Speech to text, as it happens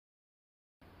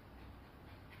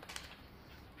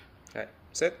Okay,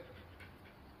 sit.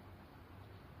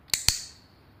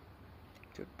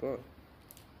 Good boy.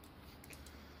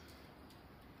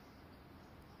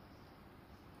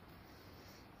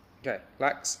 Okay,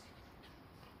 relax.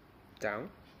 Down.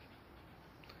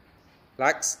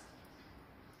 Relax.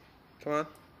 Come on.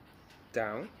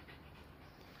 Down.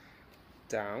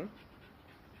 Down.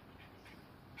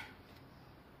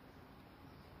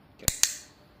 Okay.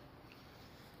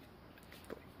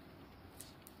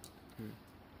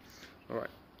 Alright.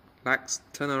 Relax.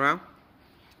 Turn around.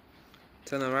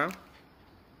 Turn around.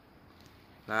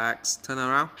 Relax. Turn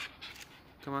around.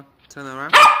 Come on. Turn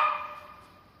around.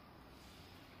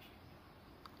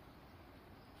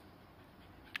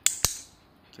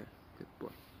 Okay. Good boy.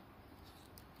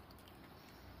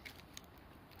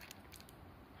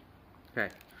 Okay.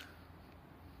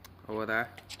 Over there.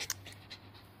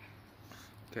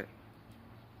 Okay.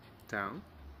 Down.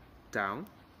 Down.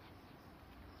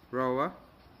 Roller.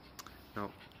 No.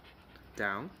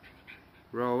 Down.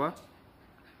 Roller.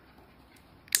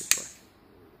 Good boy.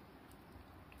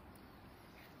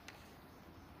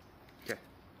 Okay.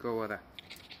 Go over there.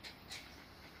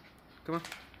 Come on.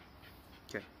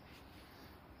 Okay.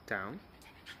 Down.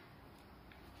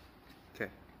 Okay.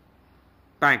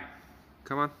 Bang.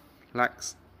 Come on.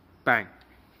 Relax. Bang.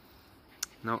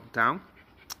 No. Down.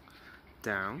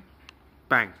 Down.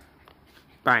 Bang.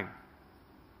 Bang.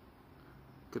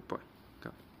 Good boy.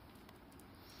 Go.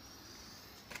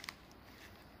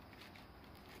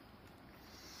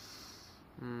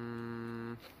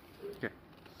 Okay.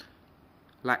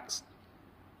 Relax.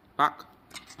 Back.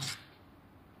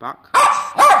 Back.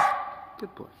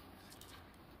 Good boy.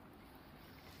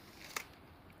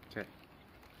 Okay.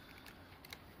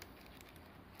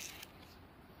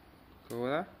 Go over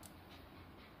there.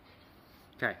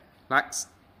 Okay. Relax.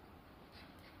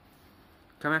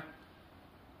 Come here.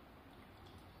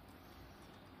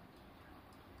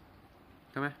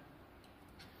 Come here.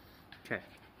 Okay.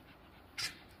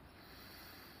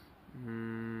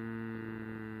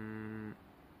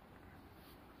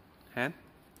 Hand.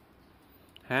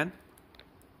 Hand.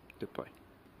 Good boy.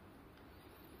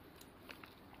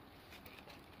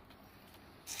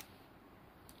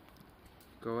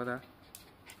 Go over there.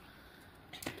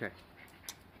 Okay.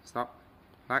 Stop.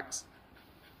 Relax.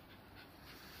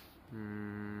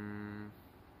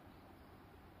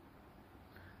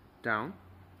 Down.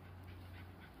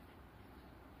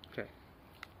 Okay.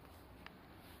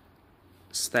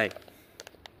 Stay.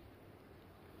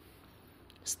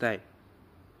 Stay.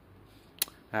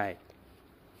 Hey.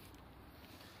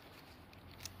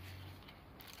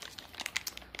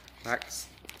 Relax.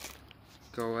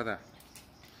 Go over there.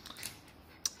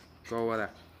 Go over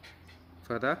there.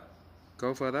 Further.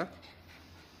 Go further.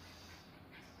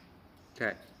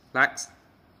 Okay. Relax.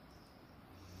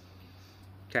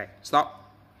 Okay.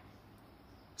 Stop.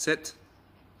 Sit.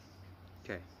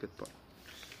 Okay. Good boy.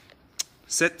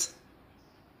 Sit.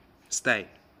 Stay.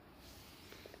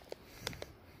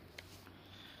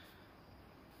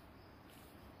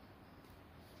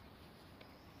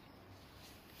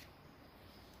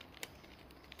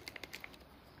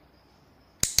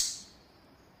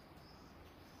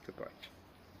 Good boy.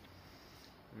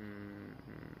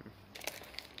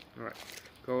 Alright.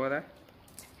 Go over there.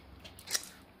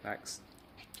 Relax.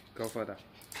 Go further.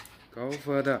 Go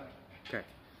further. Okay.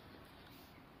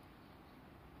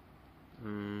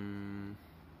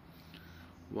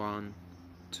 1,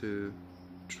 2,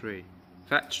 3.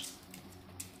 Fetch.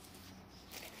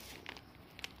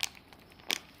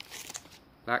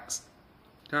 Relax.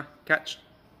 Catch.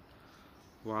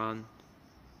 1,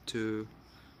 2,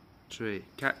 3.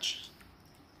 Catch.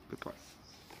 Good boy.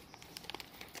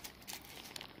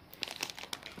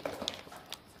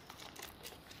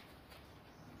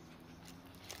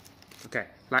 Okay.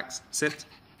 Relax. Sit.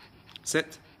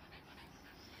 Sit.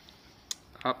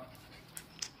 Up.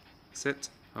 Sit.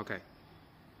 Okay.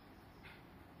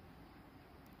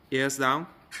 Ears down.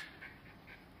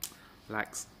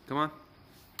 Relax. Come on.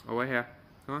 Over here.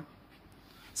 Come on.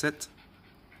 Sit.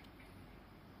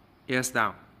 Ears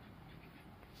down.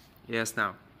 Ears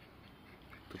down.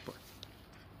 Good boy.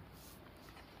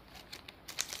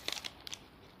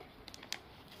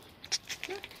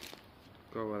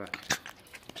 Go over there.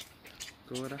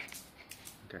 Go over there.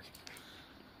 Okay.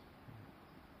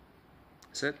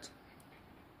 Sit.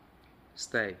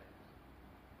 Stay.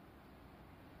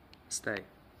 Stay.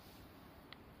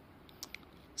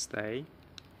 Stay.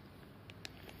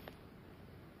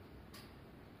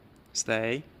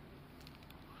 Stay.